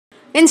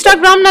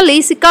ಇನ್ಸ್ಟಾಗ್ರಾಂನಲ್ಲಿ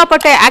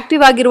ಸಿಕ್ಕಾಪಟ್ಟೆ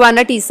ಆಕ್ಟಿವ್ ಆಗಿರುವ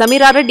ನಟಿ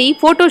ಸಮೀರಾ ರೆಡ್ಡಿ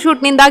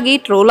ಫೋಟೋಶೂಟ್ ನಿಂದಾಗಿ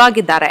ಟ್ರೋಲ್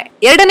ಆಗಿದ್ದಾರೆ.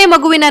 ಎರಡನೇ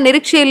ಮಗುವಿನ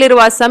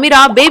ನಿರೀಕ್ಷೆಯಲ್ಲಿರುವ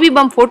ಸಮೀರಾ ಬೇಬಿ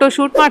ಬಂಪ್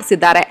ಫೋಟೋಶೂಟ್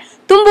ಮಾಡಿಸಿದ್ದಾರೆ.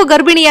 ತುಂಬು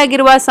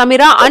ಗರ್ಭಿಣಿಯಾಗಿರುವ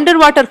ಸಮೀರಾ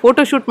ಅಂಡರ್ ವಾಟರ್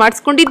ಫೋಟೋಶೂಟ್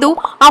ಮಾಡಿಸಿಕೊಂಡಿದ್ದು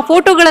ಆ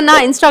ಫೋಟೋಗಳನ್ನ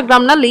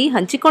ಇನ್ಸ್ಟಾಗ್ರಾಂನಲ್ಲಿ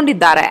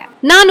ಹಂಚಿಕೊಂಡಿದ್ದಾರೆ.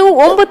 ನಾನು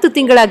 9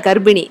 ತಿಂಗಳ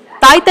ಗರ್ಭಿಣಿ,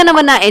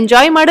 ತಾಯ್ತನವನ್ನ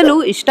ಎಂಜಾಯ್ ಮಾಡಲು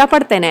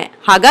ಇಷ್ಟಪಡ್ತೇನೆ.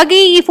 ಹಾಗಾಗಿ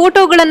ಈ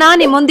ಫೋಟೋಗಳನ್ನ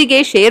ನಿಮ್ಮೊಂದಿಗೆ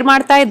ಶೇರ್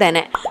ಮಾಡ್ತಾ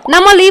ಇದ್ದೇನೆ.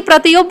 ನಮ್ಮಲ್ಲಿ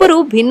ಪ್ರತಿಯೊಬ್ಬರು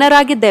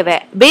ಭಿನ್ನರಾಗಿದ್ದೇವೆ,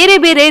 ಬೇರೆ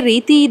ಬೇರೆ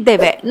ರೀತಿ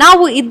ಇದ್ದೇವೆ.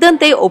 ನಾವು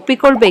ಇದ್ದಂತೆ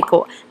ಒಪ್ಪಿಕೊಳ್ಬೇಕು,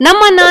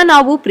 ನಮ್ಮನ್ನ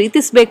ನಾವು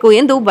ಪ್ರೀತಿಸಬೇಕು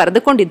ಎಂದು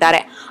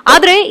ಬರೆದುಕೊಂಡಿದ್ದಾರೆ.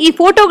 ಆದ್ರೆ ಈ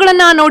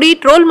ಫೋಟೋಗಳನ್ನ ನೋಡಿ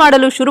ಟ್ರೋಲ್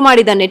ಮಾಡಲು ಶುರು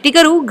ಮಾಡಿದ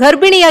ನೆಟ್ಟಿಗರು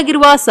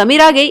ಗರ್ಭಿಣಿಯಾಗಿರುವ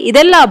ಸಮೀರಾಗೆ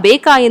ಇದೆಲ್ಲ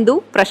ಬೇಕಾ ಎಂದು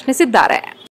ಪ್ರಶ್ನಿಸಿದ್ದಾರೆ.